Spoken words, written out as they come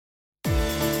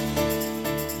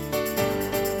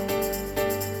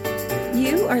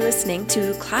You are listening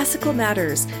to Classical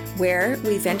Matters, where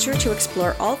we venture to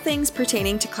explore all things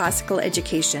pertaining to classical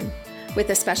education,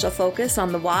 with a special focus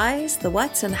on the whys, the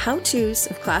whats, and the how-tos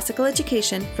of classical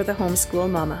education for the homeschool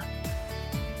mama.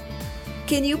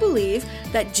 Can you believe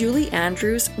that Julie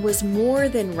Andrews was more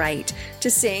than right to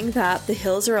saying that the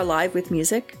hills are alive with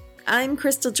music? I'm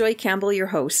Crystal Joy Campbell, your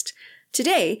host.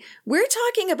 Today, we're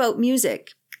talking about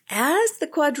music as the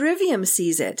quadrivium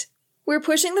sees it. We're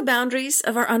pushing the boundaries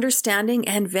of our understanding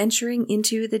and venturing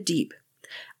into the deep.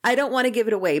 I don't want to give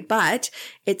it away, but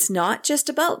it's not just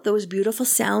about those beautiful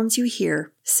sounds you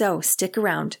hear, so stick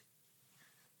around.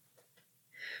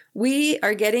 We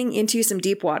are getting into some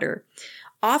deep water.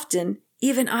 Often,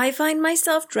 even I find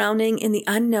myself drowning in the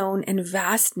unknown and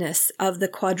vastness of the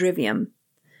quadrivium.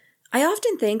 I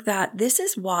often think that this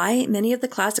is why many of the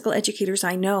classical educators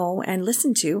I know and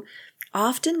listen to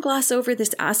often gloss over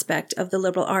this aspect of the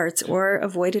liberal arts or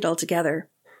avoid it altogether.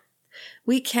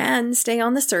 We can stay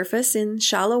on the surface in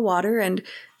shallow water and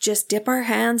just dip our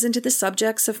hands into the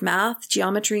subjects of math,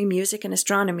 geometry, music, and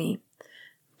astronomy.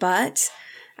 But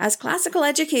as classical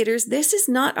educators, this is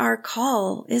not our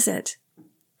call, is it?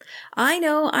 I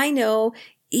know,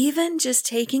 even just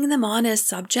taking them on as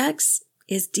subjects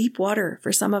is deep water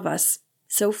for some of us,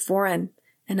 so foreign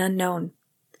and unknown.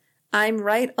 I'm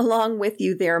right along with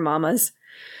you there, mamas.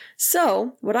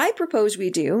 So, what I propose we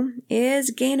do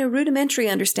is gain a rudimentary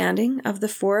understanding of the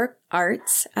four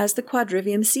arts as the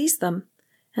quadrivium sees them,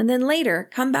 and then later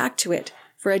come back to it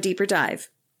for a deeper dive.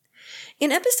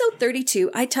 In episode 32,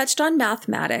 I touched on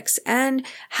mathematics and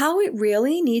how it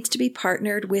really needs to be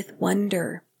partnered with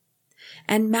wonder.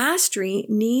 And mastery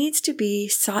needs to be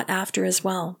sought after as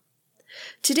well.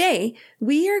 Today,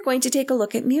 we are going to take a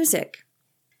look at music.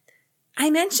 I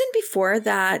mentioned before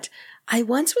that I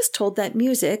once was told that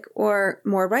music, or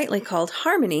more rightly called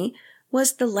harmony,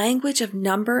 was the language of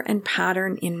number and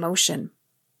pattern in motion.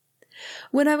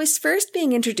 When I was first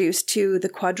being introduced to the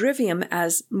quadrivium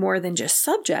as more than just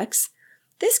subjects,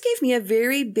 this gave me a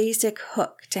very basic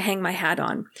hook to hang my hat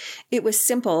on. It was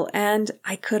simple and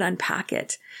I could unpack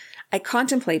it. I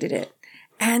contemplated it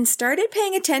and started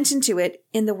paying attention to it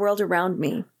in the world around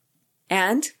me.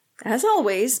 And as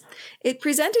always, it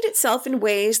presented itself in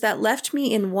ways that left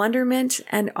me in wonderment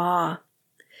and awe.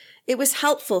 It was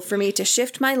helpful for me to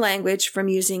shift my language from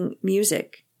using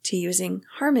music to using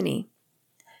harmony.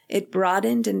 It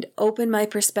broadened and opened my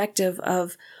perspective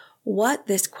of what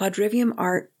this quadrivium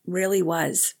art really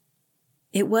was.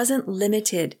 It wasn't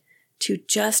limited to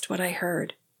just what I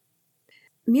heard.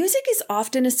 Music is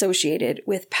often associated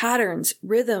with patterns,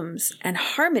 rhythms, and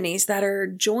harmonies that are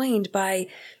joined by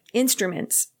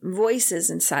instruments, voices,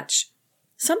 and such,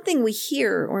 something we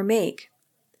hear or make.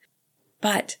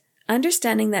 But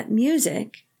understanding that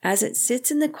music, as it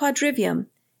sits in the quadrivium,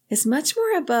 is much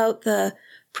more about the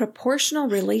proportional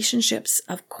relationships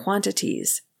of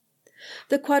quantities.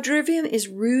 The quadrivium is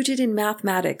rooted in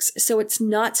mathematics, so it's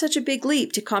not such a big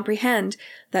leap to comprehend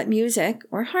that music,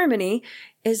 or harmony,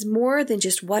 is more than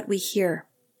just what we hear.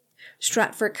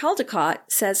 Stratford Caldecott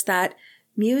says that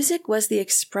music was the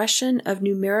expression of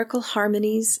numerical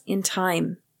harmonies in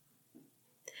time.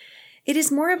 It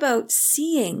is more about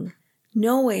seeing,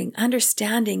 knowing,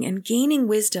 understanding, and gaining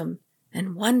wisdom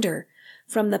and wonder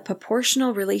from the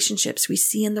proportional relationships we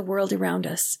see in the world around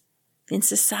us, in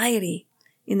society,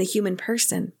 in the human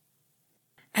person.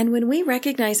 And when we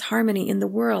recognize harmony in the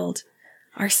world,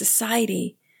 our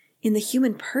society, in the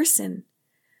human person,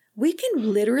 we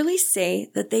can literally say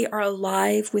that they are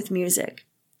alive with music.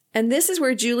 And this is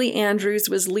where Julie Andrews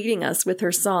was leading us with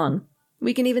her song.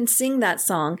 We can even sing that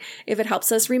song if it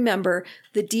helps us remember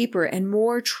the deeper and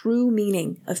more true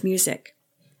meaning of music.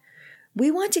 We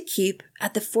want to keep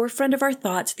at the forefront of our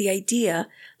thoughts the idea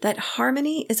that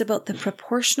harmony is about the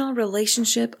proportional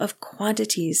relationship of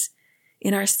quantities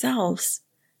in ourselves,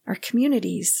 our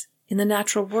communities, in the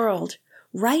natural world,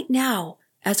 right now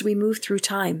as we move through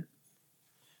time.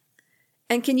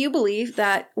 And can you believe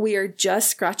that we are just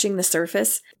scratching the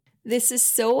surface? This is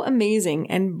so amazing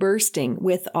and bursting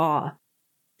with awe.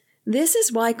 This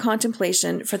is why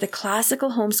contemplation for the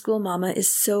classical homeschool mama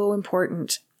is so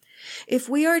important. If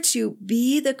we are to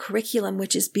be the curriculum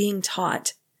which is being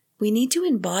taught, we need to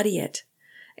embody it.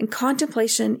 And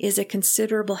contemplation is a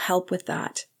considerable help with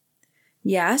that.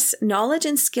 Yes, knowledge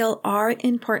and skill are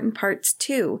important parts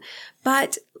too,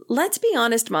 but let's be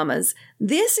honest, mamas,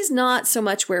 this is not so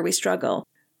much where we struggle.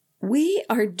 We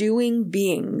are doing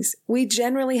beings. We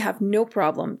generally have no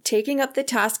problem taking up the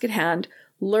task at hand,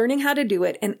 learning how to do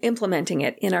it, and implementing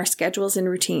it in our schedules and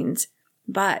routines.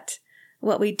 But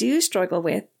what we do struggle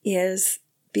with is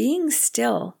being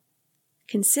still,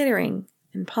 considering,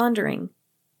 and pondering.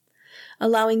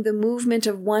 allowing the movement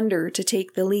of wonder to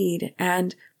take the lead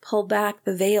and pull back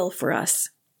the veil for us.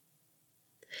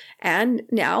 And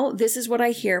now this is what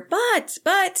I hear. But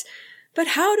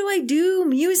how do I do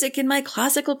music in my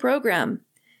classical program?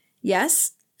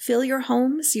 Yes, fill your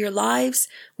homes, your lives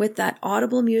with that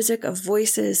audible music of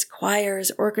voices,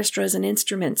 choirs, orchestras, and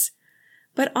instruments.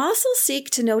 But also seek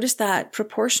to notice that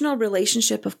proportional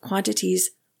relationship of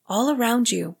quantities all around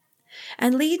you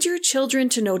and lead your children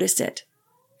to notice it,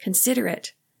 consider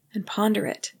it, and ponder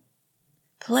it.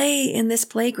 Play in this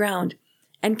playground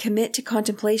and commit to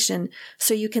contemplation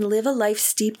so you can live a life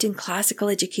steeped in classical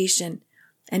education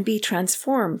and be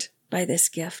transformed by this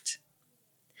gift.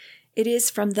 It is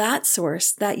from that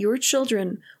source that your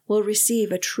children will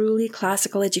receive a truly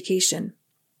classical education.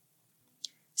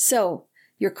 So,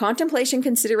 your contemplation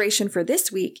consideration for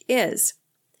this week is,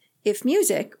 if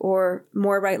music, or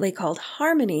more rightly called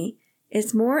harmony,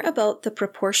 is more about the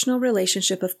proportional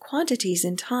relationship of quantities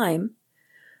in time,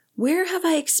 where have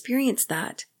I experienced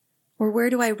that? Or where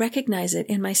do I recognize it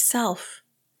in myself,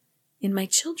 in my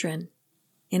children,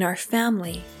 in our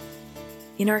family,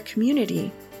 in our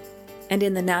community, and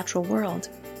in the natural world?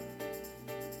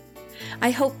 I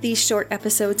hope these short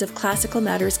episodes of Classical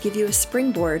Matters give you a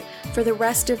springboard for the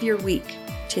rest of your week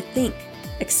to think,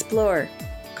 explore,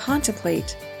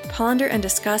 contemplate, ponder, and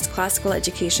discuss classical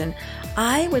education.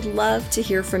 I would love to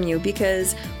hear from you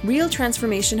because real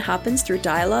transformation happens through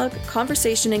dialogue,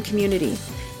 conversation, and community.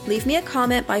 Leave me a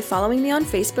comment by following me on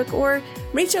Facebook or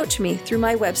reach out to me through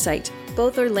my website.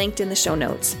 Both are linked in the show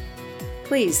notes.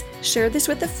 Please share this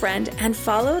with a friend and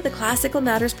follow the Classical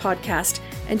Matters podcast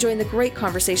and join the great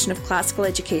conversation of classical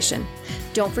education.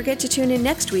 Don't forget to tune in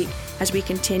next week as we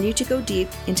continue to go deep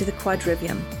into the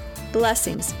quadrivium.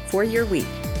 Blessings for your week.